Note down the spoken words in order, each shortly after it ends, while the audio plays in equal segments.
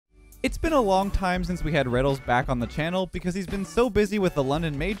It's been a long time since we had Riddles back on the channel because he's been so busy with the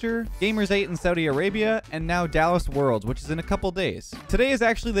London Major, Gamers 8 in Saudi Arabia, and now Dallas Worlds, which is in a couple days. Today is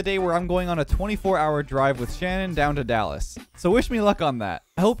actually the day where I'm going on a 24-hour drive with Shannon down to Dallas, so wish me luck on that.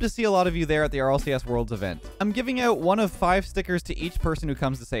 I hope to see a lot of you there at the RLCS Worlds event. I'm giving out 1 of 5 stickers to each person who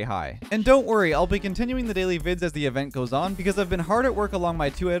comes to say hi. And don't worry, I'll be continuing the daily vids as the event goes on because I've been hard at work along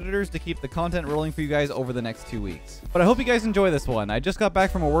my 2 editors to keep the content rolling for you guys over the next 2 weeks. But I hope you guys enjoy this one. I just got back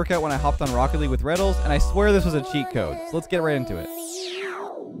from a workout when I hopped on Rocket League with Riddles, and I swear this was a cheat code. So let's get right into it.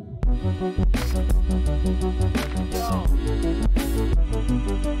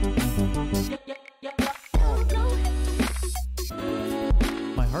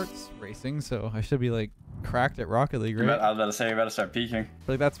 My heart's racing, so I should be like cracked at Rocket League, right? I was about to say you better start peeking.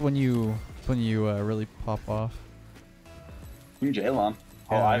 Like that's when you really pop off. King Jalon.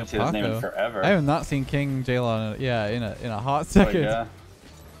 Oh, Yeah, I haven't seen his name in forever. I have not seen King Jalon, in a hot second. Oh, yeah.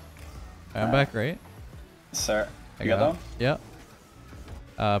 I'm back, right? Sir, I you got them? Yep.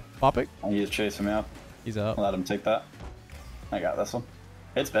 Popic? He's chasing me up. He's up. Let him take that. I got this one.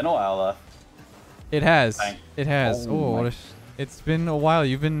 It's been a while, It has. Bang. It has. Oh, Oh, what it's been a while.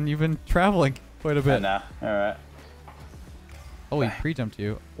 You've been traveling quite a bit. Nah, alright. Oh, he pre-jumped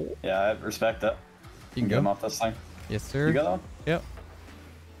you. Oh. Yeah, I respect it. You can get him go. off this thing. Yes, sir. You got that one? Yep.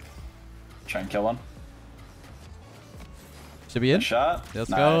 Try and kill one. Should be in. Good shot. Let's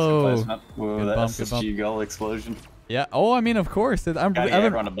nice go. Placement. Whoa, Good that bump, good SSG goal explosion. Yeah. Oh, I mean, of course. Gotta get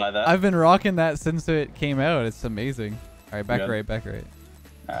everyone to buy that. I've been rocking that since it came out. It's amazing. All right, back Good. right, back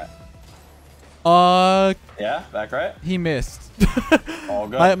right. Alright. Yeah, back right. He missed. All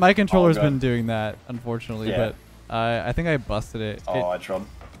good. My controller's All good. been doing that, unfortunately, Yeah. but I think I busted it. Oh, I tried.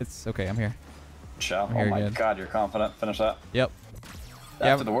 It's okay. I'm here. Shot. I'm Oh here my again. god, you're confident. Finish that. Yep.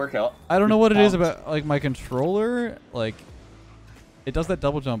 After the workout. I don't know what it is Pumped. about like my controller. Like, it does that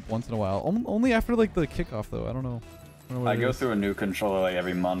double jump once in a while. Only after like the kickoff though. I don't know. I go through a new controller like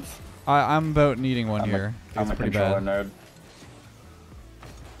every month. I'm about needing one here. I'm It's a pretty controller bad. nerd.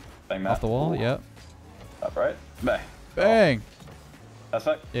 Bang that. Off the wall. Ooh. Yep. Up right. Bang. Bang. That's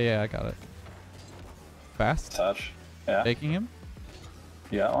right. Yeah, I got it. Fast. Touch. Yeah. Taking him.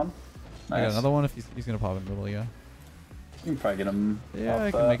 You got one? Nice. I got another one if he's gonna pop in the middle. Yeah. You can probably get him. Yeah, off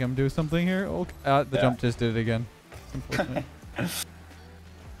I can make him do something here. Okay. The Yeah. jump just did it again. Unfortunate.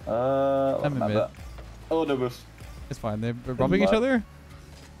 I'm not in mid. that. Oh, no boost. It's fine. They're rubbing each luck. other.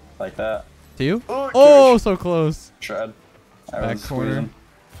 Like that. To you? Oh, Oh, so close. Shred. I Back was corner. squeezing.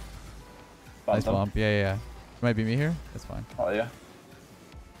 Nice Bumped him. bump. Yeah. Might be me here. That's fine. Oh, yeah.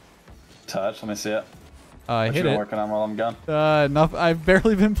 Touch. Let me see it. I What hit you been it. working on while I'm gone? Enough. I've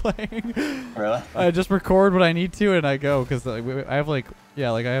barely been playing. Really? I just record what I need to and I go because I have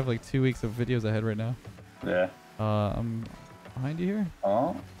like 2 weeks of videos ahead right now. Yeah. I'm behind you here.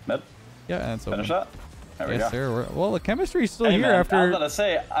 Oh, mid. Yeah, and it's open. Finish that. There we go. Yes, sir. Well, the chemistry's still Hey, here man, I was after. gonna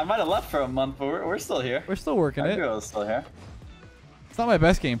say I might have left for a month, but we're still here. We're still working I it. knew I was still here. It's not my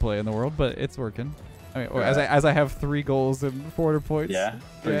best gameplay in the world, but it's working. I mean, Right. as I have 3 goals and 400 points. Yeah.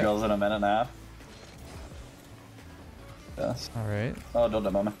 3 Yeah. goals in a minute and a half. Yes. All right. Oh, don't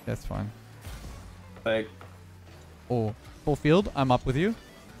demo me. That's fine. Fake. Oh, full field. I'm up with you.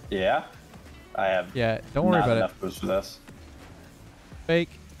 Yeah. I have. Yeah. Don't worry not about enough it. boost for this. Fake.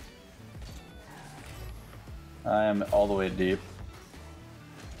 I am all the way deep.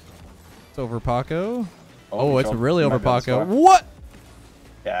 It's over Paco. Oh, it's control. really You over might be able to Paco. score. What?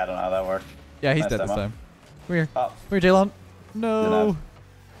 Yeah, I don't know how that worked. Yeah, he's Nice dead this demo. time. Come here. Oh. Come here, Jalon. Good No. enough.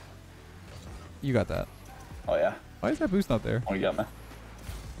 You got that. Oh yeah. Why is that boost not there? Oh, you got me.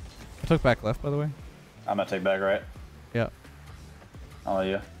 I took back left, by the way. I'm gonna take back right. Yeah. I'll let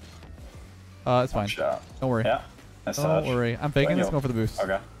you. It's fine. Shot. Don't worry. Yeah. Nice Don't touch. worry. I'm faking. Let's Yo. go for the boost.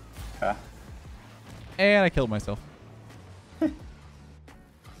 Okay. Okay. And I killed myself.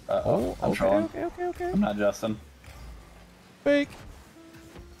 Oh, I'm okay, trolling. okay. I'm not Justin. Fake.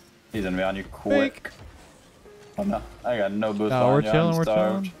 He's gonna be on you quick. Fake. Oh no, I got no boost No, on we're you. chilling. I'm We're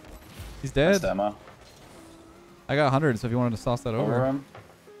starved. chilling. He's Nice dead. demo. I got 100, so if you wanted to sauce that Over over. him.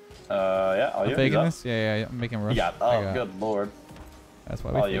 Yeah. Oh, I'm you. faking He's up. this? Yeah. I'm making a rush. You got. I Oh, got- good lord. That's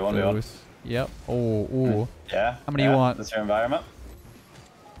why we Oh, fake you 1v1. those. Yep. Oh, ooh. Yeah. How many you want? That's your environment.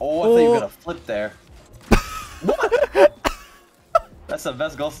 Oh, I thought you were gonna flip there. What? That's the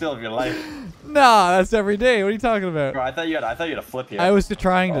best goal steal of your life. Nah, that's every day. What are you talking about? Bro, I thought you had a flip here. I was just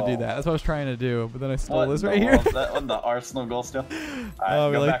trying to do Oh. that. That's what I was trying to do, but then I stole What this in right the here. world? That wasn't the Arsenal goal steal. Alright, Oh,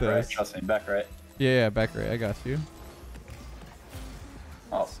 we go like back right. those. Trust me, back right. Yeah, back right. I got you.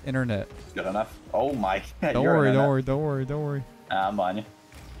 Oh, Internet. good enough. Oh my. Don't You're worry, in don't that. worry, don't worry, don't worry. Nah, I'm on you.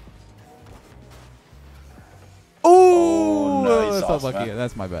 Oh, no, you that's sauced unlucky. me.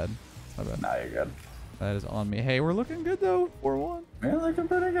 That's my bad. My bad. Nah, you're good. That is on me. Hey, we're looking good though. 4-1. You're looking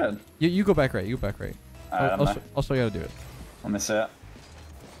pretty good. You go back right. You go back right. Alright, I'll show you how to do it. Let me see it.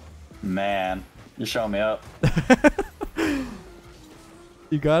 Man, you're showing me up.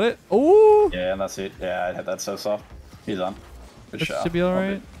 You got it? Oh! Yeah, and that's it. Yeah, I hit that so soft. He's on. Good This shot. should be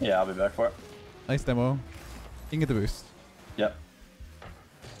alright. Yeah, I'll be back for it. Nice demo. You can get the boost. Yep.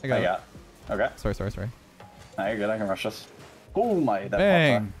 I got it. Okay. Sorry. Nah, you're good. I can rush this. Oh my, that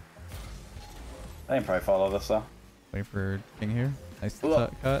Bang! I can probably follow this though. Waiting for King here. Nice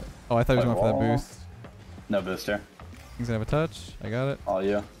Ugh. cut. Oh, I thought he was going for that boost. No boost here. King's gonna have a touch. I got it. All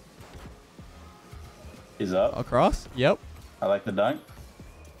you. He's up. Across? Yep. I like the dunk.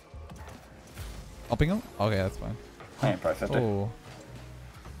 Upping him? Okay, that's fine. I ain't probably 50. Oh.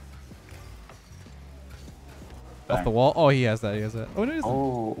 Bang. Off the wall. Oh, he has that. Oh, it is.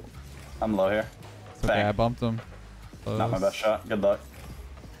 Oh. I'm low here. It's okay. Bang. I bumped him. Not my best shot. Good luck.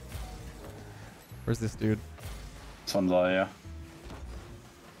 Where's this dude? This one's all you.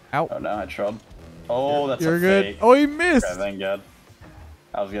 Ow. Oh no, I trolled. Oh, that's You're a good. fake. Oh, he missed. Okay, thank God.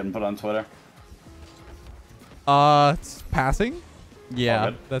 I was getting put on Twitter. It's passing.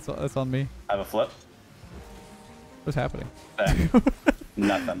 Yeah, good. that's on me. I have a flip. What's happening? Bang.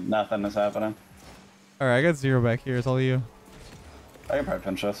 Nothing is happening. All right, I got 0 back here. It's all you. I can probably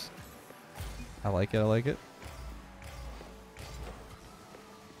pinch this. I like it.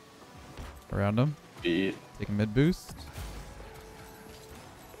 Around him. Beat. Taking mid boost.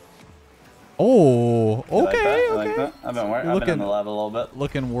 Oh, You like okay, that? You okay. like that? I've been in the lab a little bit.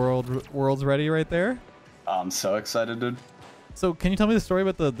 Looking world's ready right there. I'm so excited, dude. So can you tell me the story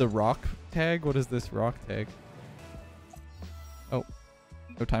about the rock tag? What is this rock tag? Oh,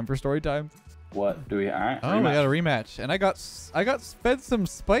 no time for story time. What do we? All right. Oh, we got a rematch, and I got fed some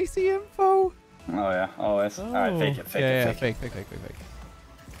spicy info. Oh yeah, always. Oh. All right, fake it. Fake.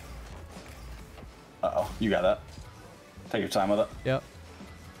 Uh oh, you got that. Take your time with it. Yep.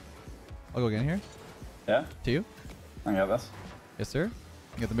 I'll go again here. Yeah. To you. I got this. Yes, sir.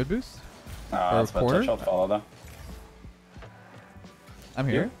 You get the mid boost. Oh, that's about corner? touch. I'll follow though. I'm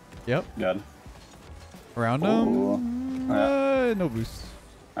here. Yep. Good. Around Ooh. him. No boost.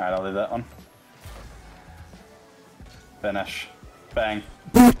 All right, I'll leave that one. Finish. Bang.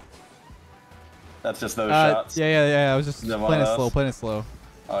 That's just those shots. Yeah. I was just Is that one playing of it those? slow.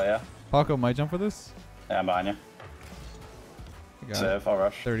 Oh yeah. Paco might jump for this. Yeah, I'm behind you. I got it. Save. I'll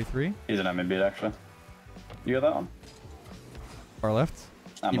rush. 33. He's an enemy beat actually. You got that one? Far left.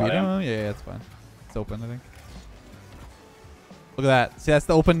 I'm You beat behind him? him. Yeah, it's fine. It's open, I think. Look at that. See, that's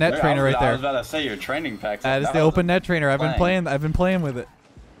the open net Look, trainer right I there. was about to say your training packs. That is the open net trainer. I've been playing with it.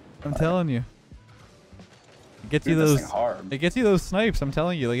 I'm telling you. It gets you Dude, this those. thing hard. It gets you those snipes. I'm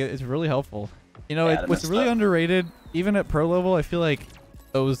telling you, like it's really helpful. You know, Yeah, what's the really stuff. underrated, even at pro level, I feel like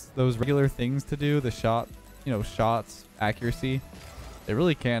those regular things to do, the shots, accuracy, they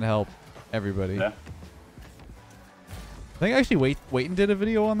really can help everybody. Yeah. I think actually Waitin did a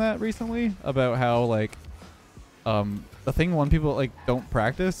video on that recently about how like the thing people like don't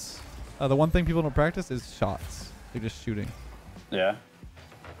practice. The one thing people don't practice is shots. They're just shooting. Yeah.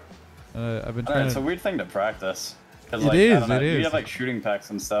 I've been I know, trying it's to. a weird thing to practice. Cause, It like, is, I don't know, it You is. have like shooting packs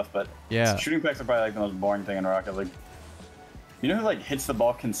and stuff, but Yeah. shooting packs are probably like the most boring thing in Rocket League. You know who like hits the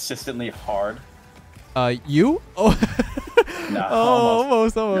ball consistently hard? You? Oh. Nah,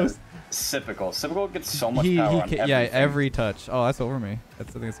 almost. Sipical. Sipical gets so much power on everything. Yeah, every touch. Oh, that's over me. I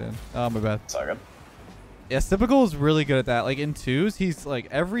think it's in. Oh, my bad. It's all good. Yeah, Typical is really good at that. Like in twos, he's like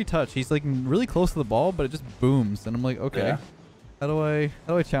every touch, he's like really close to the ball, but it just booms, and I'm like, okay, Yeah. how do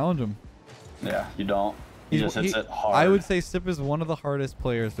I challenge him? Yeah, you don't. He just hits it hard. I would say Stip is one of the hardest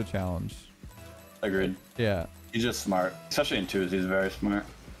players to challenge. Agreed. Yeah. He's just smart. Especially in twos, he's very smart.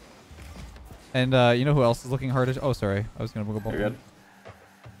 And you know who else is looking hard to? Oh, sorry, I was gonna go bump You're him.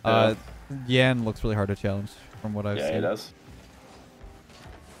 good. Yan looks really hard to challenge from what I've seen. Yeah, he does.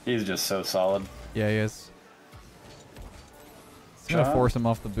 He's just so solid. Yeah, he is. Just gonna force him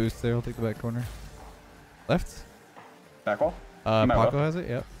off the boost there. I'll take the back corner. Left. Back wall? Paco has it.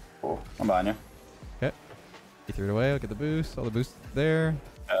 Yep. Cool. I'm behind you. Okay. He threw it away. I'll get the boost. All the boost there.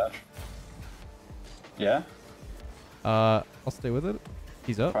 Gosh. Yeah? I'll stay with it.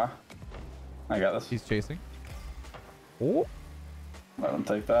 He's up. Okay. I got this. He's chasing. Oh. Let him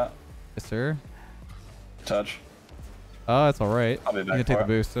take that. Yes, sir. Touch. That's all right. I'll be You back can take for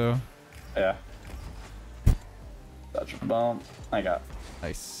the it. boost, so. Yeah. Touch. Boom. I got.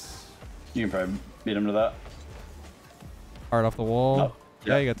 Nice. You can probably beat him to that. Hard off the wall. No.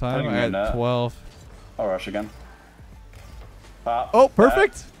 Yeah, Yep. you got time. Putting him I in had that. 12. I'll rush again. Pop. Oh,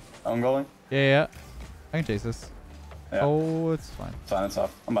 perfect. I'm going. Yeah. I can chase this. Yeah. Oh, it's fine. Sign it's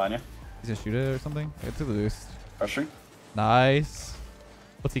off. I'm behind you. He's gonna shoot it or something. Get to the boost. Pressure. Nice.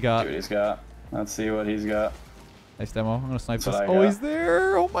 What's he got? See what he's got. Let's see what he's got. Nice demo. I'm gonna snipe That's this. what I Oh, got. he's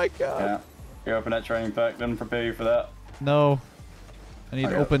there. Oh my god. Yeah. Your open net training pack didn't prepare you for that. No. I need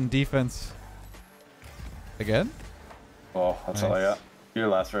I got open defense. Again? Oh, that's all I Nice. got. You're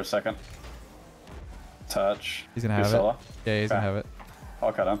last for a second. Touch. He's gonna You're have solo. it. Yeah, he's gonna Okay. have it.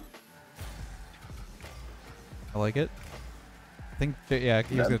 I'll cut him. I like it. I think, yeah,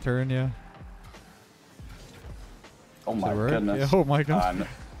 he was Dead. gonna turn, yeah. Oh my Should work. goodness. Yeah, oh my god.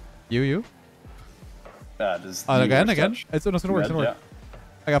 You? That is Again. touch. It's gonna work, Mid, yeah.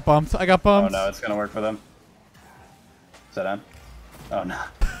 I got bumped. Oh no, it's gonna work for them. Is that in? Oh no.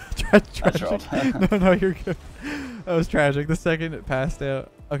 Tragic. rolled. No, you're good. That was tragic. The second it passed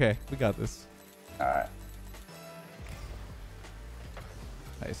out. Okay, we got this. Alright.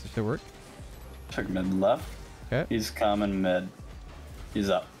 Nice. It should work. Took mid left. Okay. He's coming mid. He's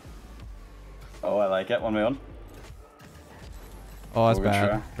up. Oh, I like it. 1v1. Oh, that's Good bad.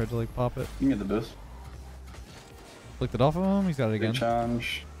 try. Tried to like pop it. You can get the boost. Flicked it off of him. He's got it Big again.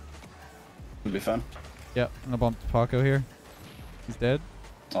 challenge. It'll be fun. Yep. I'm gonna bump Paco here. He's dead.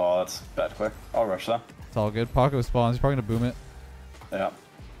 Oh, that's bad quick. I'll rush that. It's all good. Paco spawns. He's probably gonna boom it. Yeah.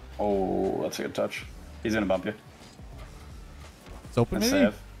 Oh, that's a good touch. He's gonna bump you. It's open And maybe?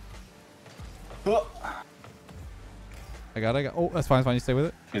 save. Oh. I got it. Oh, that's fine. It's fine. You stay with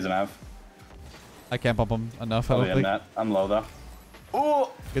it. He's an av. I can't bump him enough. I I'll don't be in think. that. I'm low though.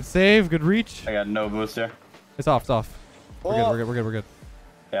 Oh! Good save. Good reach. I got no boost here. It's off. It's off. We're good. Oh. We're good. We're good. We're good.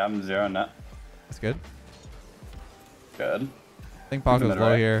 Yeah, I'm 0 in that. That's good. Good. I think Paco's mid low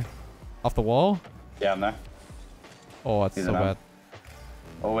right. here. Off the wall. Yeah, I'm there. Oh, that's He's so an bad. av.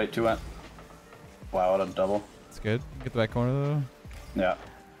 Oh wait, 2 went. Wow, what a double. It's good. Get the back corner though. Yeah.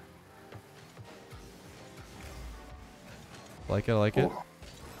 Like it. I like it. Ooh.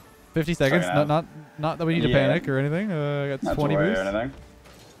 50 seconds. Second Not that we need to Yeah. panic or anything. I got Not 20 to worry boost. or anything.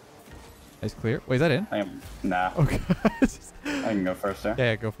 Nice clear. Wait, is that in? Nah. Okay. I can go first there.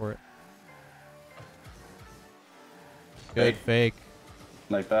 Yeah, go for it. Good fake.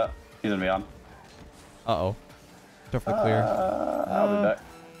 Like that. He's gonna be on. Uh-oh. Tough for clear. I'll be back.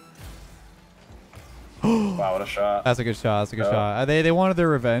 Wow, what a shot. That's a good shot. That's a good Go. shot. They wanted their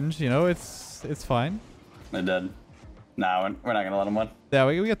revenge. You know, it's fine. They did. Nah, we're not gonna let him win. Yeah,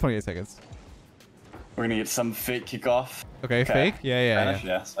 we got 28 seconds. We're gonna get some fake kickoff. Okay, fake? Yeah. Spanish,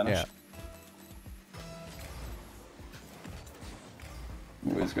 yeah. Spanish. Yeah.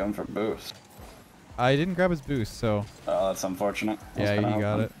 Ooh, he's going for boost. I didn't grab his boost, so Oh, that's unfortunate. I was yeah, kinda you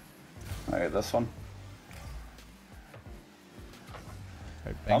got hoping. it. I get this one.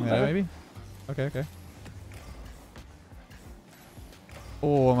 Right, bang Up that there. maybe? Okay.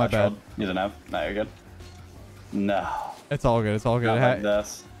 Oh, my bad. You didn't have. No, you're good. No. It's all good. It's all good. Not like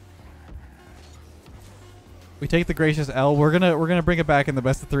this. We take the gracious L. We're gonna bring it back in the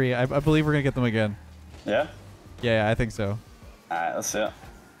best of 3. I believe we're gonna get them again. Yeah? Yeah, I think so. Alright, let's see it.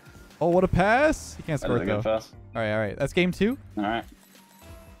 Oh, what a pass! You can't That score is it a though. good pass. All right. That's game 2. Alright.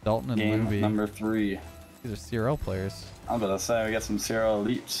 Dalton and Game Luby. number 3. These are CRL players. I was about to say, we got some Serial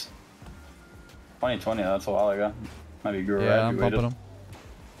Elites. 2020, that's a while ago. Maybe grew Yeah, I'm graduated. bumping them.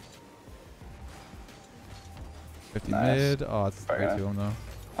 50 Nice. mid. Oh, it's Fair way guy. to him though.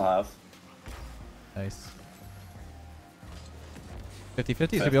 I'll have. Nice. 50-50. Should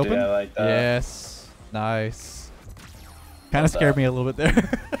 50, be open. I like that. Yes. Nice. Kind of Love scared that. me a little bit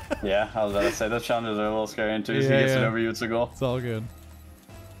there. Yeah, I was about to say, those challenges are a little scary until he Yeah, gets it yeah. over you, it's a goal. It's all good.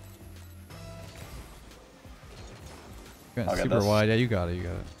 Going I'll get super this. wide. Yeah, you got it. You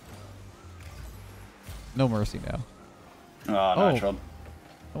got it. No mercy now. Oh, no, Oh. I trolled.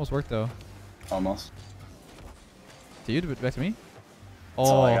 Almost worked though. Almost. To you? Back to me? That's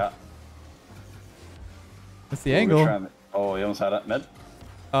all I Oh, got. that's the Ooh, good angle. try. Oh, you almost had it. Mid?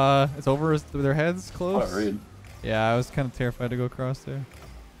 It's over with their heads close. What a read. Yeah, I was kind of terrified to go across there.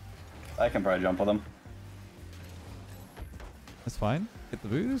 I can probably jump with him. That's fine. Get the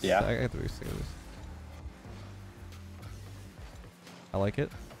boost? Yeah. I got the boost. I got the boost. I like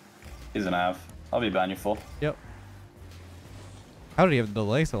it. He's an av. I'll be ban you full. Yep. How did he have the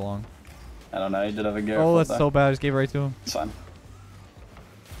delay so long? I don't know, he did have a gear. Oh, full that's there. so bad. I just gave it right to him. It's fine.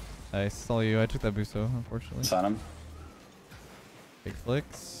 Nice. It's all you. I took that boost though, unfortunately. Sign him. Big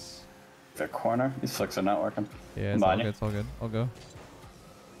flicks. The corner. These flicks are not working. Yeah, I'm it's all behind good. you. It's all good. I'll go.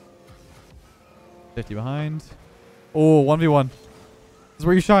 50 behind. Oh, 1v1. This is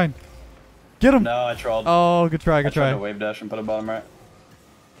where you shine. Get him. No, I trolled. Oh, good try. I Good tried try. to wave dash and put a bottom right.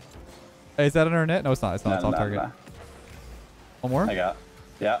 Hey, is that in our net? No, it's not. It's not. It's off Nah, target. nah. One more? I got.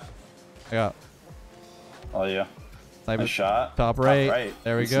 Yeah. I got. All you. Sniper. Nice shot. Top right.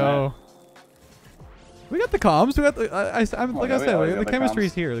 There we Good go. snipe. We got the comms. We got the. I'm like I said, we got the the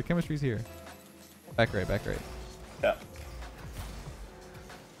chemistry's comms. here. The chemistry's here. Back right. Back right. Yeah.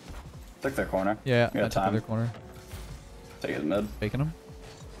 Took their corner. Yeah. We I got took time. their corner. Take it to mid. Faking him.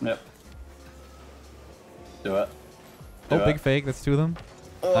 Yep. Do it. Oh, Do big it. fake. That's 2 of them.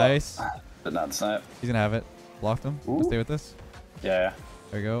 Ugh. Nice. Did not snipe. He's gonna have it. Blocked him. Ooh. Stay with this. Yeah.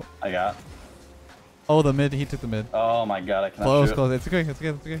 There we go. I got. Oh, the mid. He took the mid. Oh my god, I cannot Close, shoot. close. It's okay. It's okay.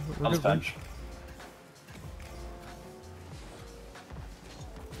 It's okay. We're I'll good. just We're bench.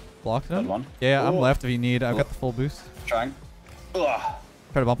 Blocked him. Good one. Yeah, I'm Ooh. left if you need. I've got the full boost. Trying. Ugh.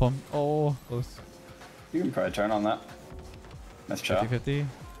 Try to bump him. Oh, close. You can probably turn on that. Nice shot. 50-50.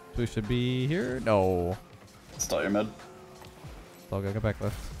 We should be here. No. Start your mid. It's all good. Go back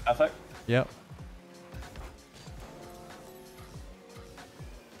left. Ethic. Yep.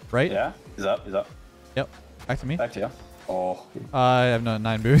 Right? Yeah. He's up. He's up. Yep. Back to me. Back to you. Oh. I have no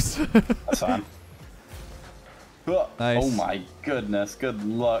 9 boosts. That's fine. Ugh. Nice. Oh my goodness. Good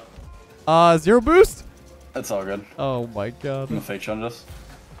luck. 0 boost? That's all good. Oh my god. I'm gonna fake shun this.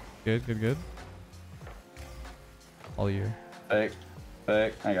 Good, good, good. All year. Fake.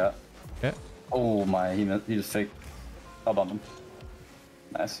 Fake. I got. Okay. Oh my. He just faked. I'll bump him.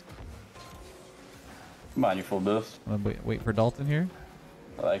 Nice. Come on, you full boost. I'm gonna wait for Dalton here.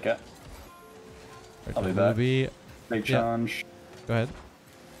 I like it. Right I'll to be back. Ruby. Big Yeah. challenge. Go ahead.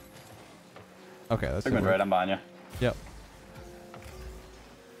 Okay, that's Big mid good. right. I'm behind you. Yep.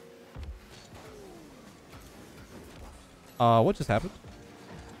 What just happened?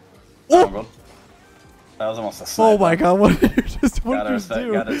 Oh! Good. That was almost a snipe. Oh my god, what did you just, what did Gotta you just respect,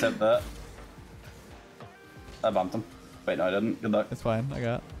 do? gotta tip that. I bumped him. Wait, no, I didn't. Good luck. It's fine, I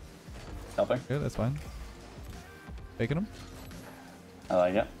got. Helping. Good, that's fine. Faking him. I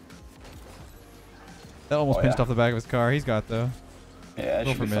like it. That almost Oh, pinched yeah. off the back of his car. He's got though. Yeah, it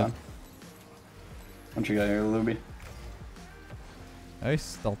Go should for be mid. fun. Once you got your Luby.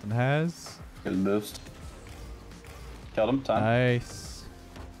 Nice. Dalton has. Good boost. Killed him. Time. Nice.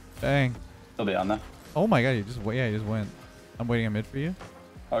 Dang. He'll be on there. Oh my god, you just wait. Yeah, you just went. I'm waiting a mid for you.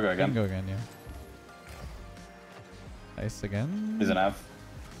 I'll go You can again. go again, yeah. Nice again. He's an F.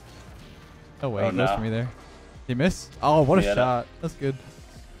 Oh wait, Oh, he goes no. for me there. He missed. Oh, what a He had it. shot. That's good.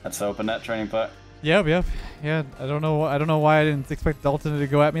 That's the open net training pack. Yep, yep. Yeah, I don't know. I don't know why I didn't expect Dalton to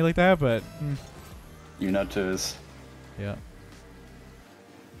go at me like that, but You know twos. yeah.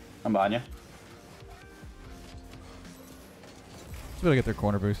 I'm behind you. Just gotta get their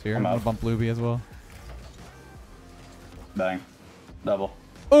corner boost here. I'm I'm gonna out. bump Luby as well. Bang. Double.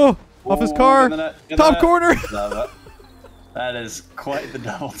 Oh, off his Ooh, car. get in the net, get in the Top net. corner. Love it. That is quite the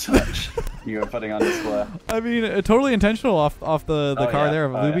double touch you are putting on display. I mean, totally intentional off the Oh, car yeah. there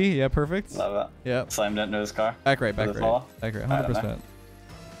of Oh, Luby. Yeah, perfect. Love it. Yep. Slammed it into his car. Back right, back With a right. follow? Back right, I don't 100%.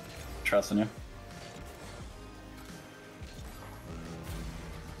 Trusting you.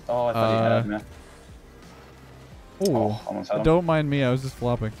 Oh, I thought he had me. Oh, Almost had him. don't mind me. I was just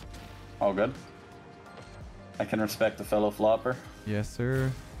flopping. All good. I can respect the fellow flopper. Yes,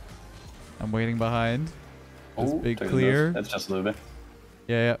 sir. I'm waiting behind. This Ooh, big took his clear. boost. It's just Luby.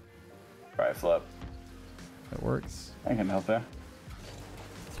 Yeah, yeah. Right flip. That works. I can help there.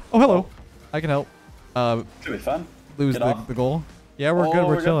 Oh, hello. I can help. Should be fun. Lose Get off. the goal. Yeah, we're Oh, good. We're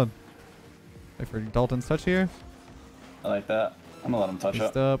we're good. chilling. Wait for Dalton's touch here. I like that. I'm gonna let him touch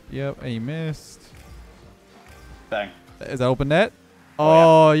Missed it. up. Yep. And he missed. Bang. Is that open net?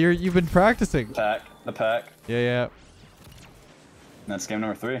 Oh, Oh, you've been practicing. Pack. The pack. Yeah, yeah. And that's game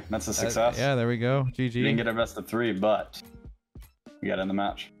number 3. That's a success. Yeah, there we go. GG. We didn't get our best of 3, but we got in the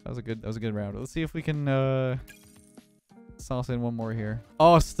match. That was a good round. Let's see if we can sauce in one more here.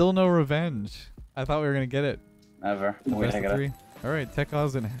 Oh, still no revenge. I thought we were gonna get it. Never. The We best take of it. 3. All right,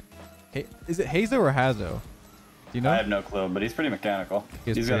 Tekaz and is it Hazo or Hazo? Do you know? I have no clue, but he's pretty mechanical.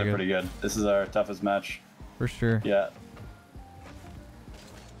 He's He's got pretty it pretty good. This is our toughest match For sure. yet.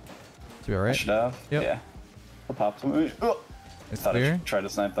 Should be all I right. should have. Yep. Yeah. I'll pop some. Oh. It's Thought I clear. should try to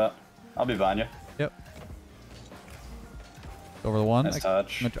snipe that. I'll be behind you. Yep. Over the one. Nice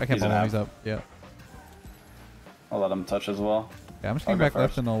touch. I can't He's bump an him. F. He's up. Yeah. I'll let him touch as well. Yeah, I'm just I'll going go back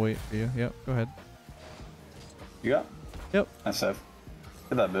left first. and I'll wait for you. Yep. Go ahead. You got? Yep. Nice save.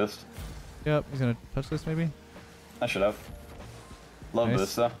 Get that boost. Yep. He's gonna touch this maybe. I should have. Love Nice.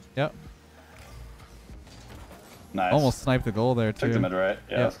 boost though. Yep. Nice. Almost sniped the goal there too. Took the mid right.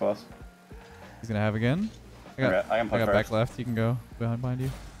 Yeah, Yep. that's close. He's gonna have again. I got, Okay, I can I play got first. back left. You can go behind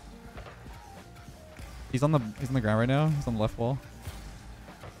you. He's on the ground right now. He's on the left wall.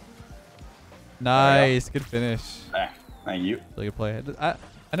 Nice, good finish. Thank you. Really good play. I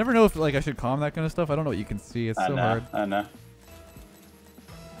never know if like I should calm that kind of stuff. I don't know what you can see. It's I so know. hard. I know. I'm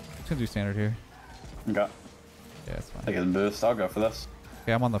just gonna do standard here. Okay. Yeah, it's fine. Take his boost. I'll go for this.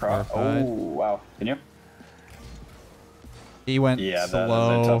 Okay, I'm on the far Oh, side. wow. Can you? He went Yeah, slow.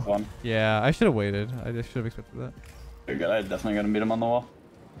 that is a tough one. Yeah, I should have waited. I just should have expected that. You're good. I definitely got to meet him on the wall.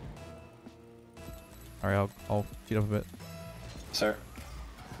 All right, I'll cheat up a bit. Sir.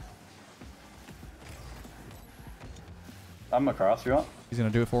 I'm across if you want. He's gonna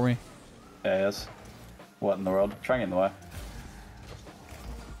do it for me. Yeah, he is. What in the world? Try and get in the way.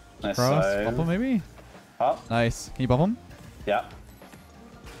 Nice Cross, save. bump him maybe. Hop. Nice. Can you bump him? Yeah.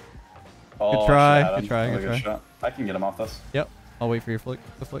 Oh, Good try. shit, Good try. That was Good a try. shot. I can get him off this. Yep. I'll wait for your flick.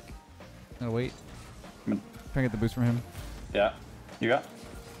 The flick. I'm gonna wait. I'm gonna- Try and get the boost from him. Yeah. You got?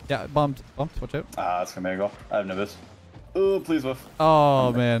 Yeah, bumped. Bumped. Watch out. Ah, that's gonna be a goal. I have no boost. Ooh, please whiff.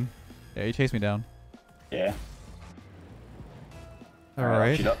 Oh man. Yeah, he chased me down. Yeah. All I'll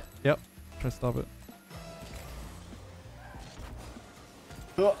right. cheat up. Yep. Try to stop it.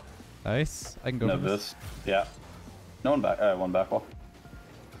 Oh, Nice. I can go no for this. boost. Yeah. No one back. One back wall.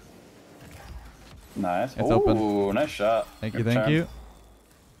 Nice. It's Ooh, open. nice shot. Thank you. Good Thank turn. you.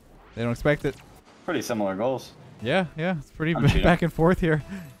 They don't expect it. Pretty similar goals. Yeah. Yeah. It's pretty I'm cheating. back and forth here.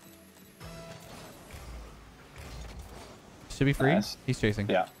 Should be free. Nice. He's chasing.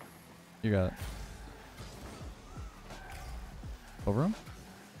 Yeah. You got it. Over him.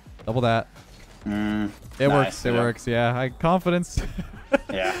 Double that. It Nice, works. It yeah. works. Yeah. I confidence.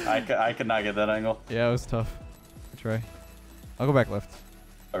 Yeah, I could not get that angle. Yeah, it was tough. Good try. I'll go back left.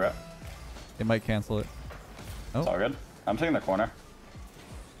 Okay. It might cancel it. It's Oh. all good. I'm taking the corner.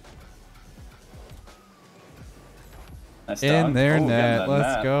 Nice In dog. there, Ooh, getting net. that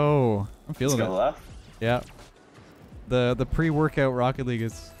Let's net. go. I'm Let's feeling go it. left. Yeah. The pre-workout Rocket League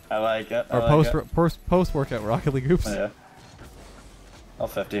is, I like it. I or like it. post workout Rocket League. Oops. Yeah. I'll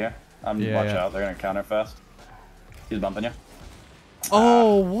 50 here. Yeah, Watch yeah. out. They're gonna counter fast. He's bumping you.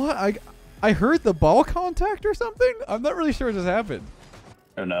 Oh, what? I heard the ball contact or something. I'm not really sure what just happened.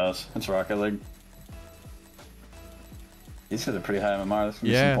 Who knows? It's Rocket League. These guys are pretty high MMR. This can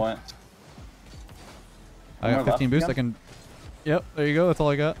be Yeah. some points. I One got more 15 left boost. I again? can. Yep. There you go. That's all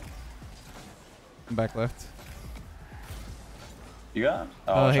I got. I'm back left. You got?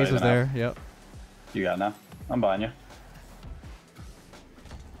 Oh, I'll show Hayes you was now. there. Yep. You got it now. I'm behind you.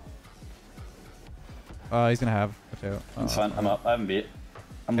 He's gonna have. Watch out. It's fine. I'm up. I haven't beat.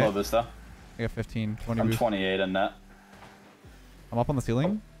 I'm Okay. low boost though. I got 15, 20 I'm boost. 28 in net. I'm up on the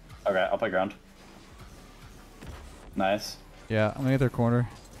ceiling. Okay, I'll play ground. Nice. Yeah, I'm gonna get their corner.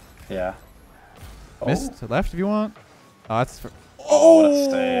 Yeah. Missed to left if you want. Oh, that's. For Oh, what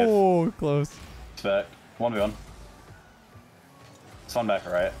a save. Oh, close. Respect. 1v1. It's one back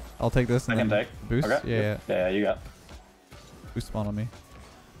right. I'll take this and I can then take. boost. Okay. Yeah, yeah. Yeah, you got. Boost spawn on me.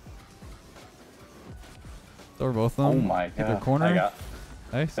 Over both of Oh them. my Get their god. corner. I got.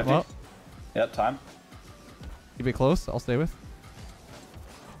 Nice. 50. Well, Yep, time. keep it close. I'll stay with.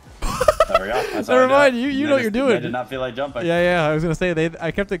 There we go. That's how I Never do mind. it. You They know what you're just- doing. They did not feel like jumping. Yeah, yeah. I was gonna say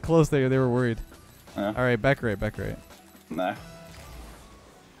I kept it close there. They were worried. Yeah. All right, back right, back right. Nah.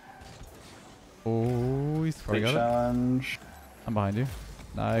 Oh, he's already Big got it. challenge. I'm behind you.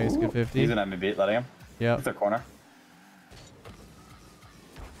 Nice, Ooh, good 50. He's gonna have me beat, letting him. Yeah. Get their corner.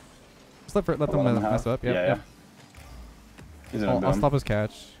 Just let them Hold on, mess up. Yep, yeah, yep. yeah. He's gonna boom. I'll stop his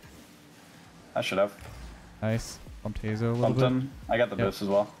catch. I should have. Nice. Bumped Hazo a little Bumped bit. him. I got the Yep. boost as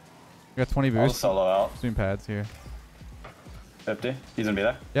well. We got 20 I'll boost. solo out. Swing pads here. 50. He's gonna be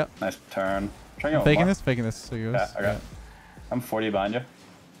there. Yep. Nice turn. Try and I'm go faking more. this, faking this. So he goes. Yeah, okay. I'm 40 behind you.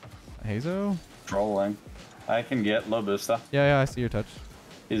 Hazo? Trolling. I can get low boost though. Yeah, yeah, I see your touch.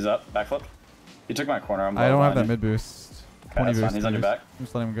 He's up. Backflip. He took my corner. I'm I don't low have that behind mid boost. you. 20 that's boost. fine. He's on your 20 back. boost. I'm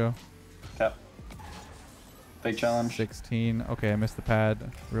just letting him go. Tap. Big challenge. 16. Okay, I missed the pad.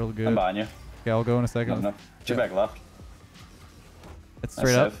 Real I'm good. behind you. Okay, I'll go in a No, second. no. Two back left. It's Nice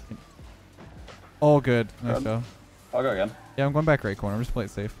straight up. save. Oh, good. Nice Good. job. I'll go again. Yeah, I'm going back right corner. I'm just playing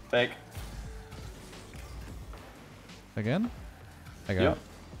it safe. Fake. Again? I got Yep. it.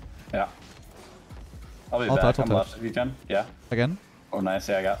 Yeah. I'll be I'll back. touch, I'll I'm touch. left if you can. Yeah. Again? Oh, nice.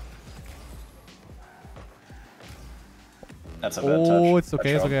 Yeah, I got. That's a bad touch. Oh, it's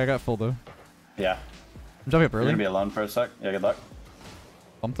okay. Touch It's roll. okay. I got full though. Yeah. I'm jumping up You're early. gonna be alone for a sec. Yeah, good luck.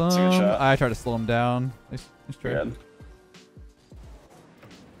 Bumped a good him. shot. I tried to slow him down. Nice try. You're good.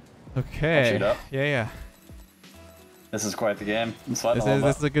 Okay. cheat up. Yeah, yeah. This is quite the game. I'm sweating This a little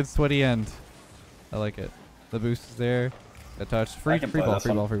is bit. a good sweaty end. I like it. The boost is there. That touch. Free can free play ball, this free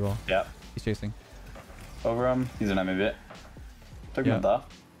one. ball, free ball. Yeah. He's chasing. Over him. He's an enemy bit. Took Yeah. him off.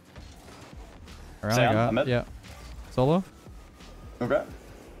 Around Stay I on, got. I'm mid. Yeah. Solo? Okay.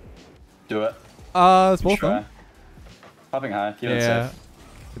 Do it. It's both of Try. them. Popping high. Keep it Yeah. safe.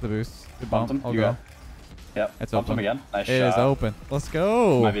 Get the boost. Good Bumped bump. him. I'll You go. go. Yep. It's Bumped him open. again. Nice It shot. is open. Let's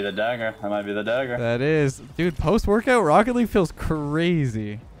go. Might be the dagger. That might be the dagger. That is. Dude, post-workout Rocket League feels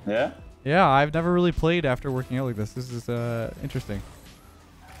crazy. Yeah? Yeah, I've never really played after working out like this. This is interesting.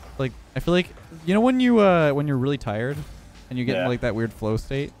 Like, I feel like, you know when you're really tired and you get in like that weird flow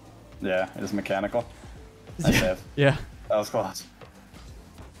state? Yeah, it is mechanical. Nice save. Yeah. That was close.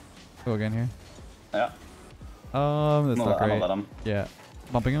 Go again here. Yeah. That's not I'm gonna great. let him. Yeah.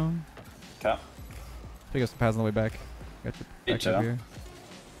 Bumping him. Okay. Pick up some pads on the way back. Got you back up here.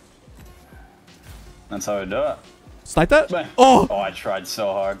 That's how we do it. Snipe that? Bang. Oh! Oh, I tried so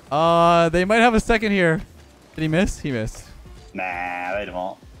hard. They might have a second here. Did he miss? He missed. Nah, they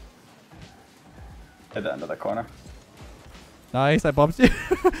won't. Hit the end of the corner. Nice, I bumped you.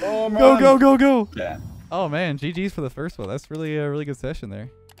 Oh, man. Go, go, go, go. Yeah. Oh, man. GG's for the first one. That's really a really good session there.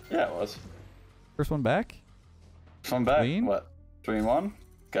 Yeah, it was. First one back. First one back. Clean. What? 3-1?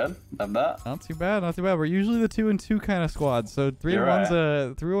 Good. Have that. Not too bad, not too bad. We're usually the 2-2 kind of squad, so 3-1's You're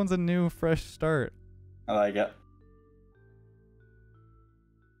right. 3-1's a new, fresh start. I like it.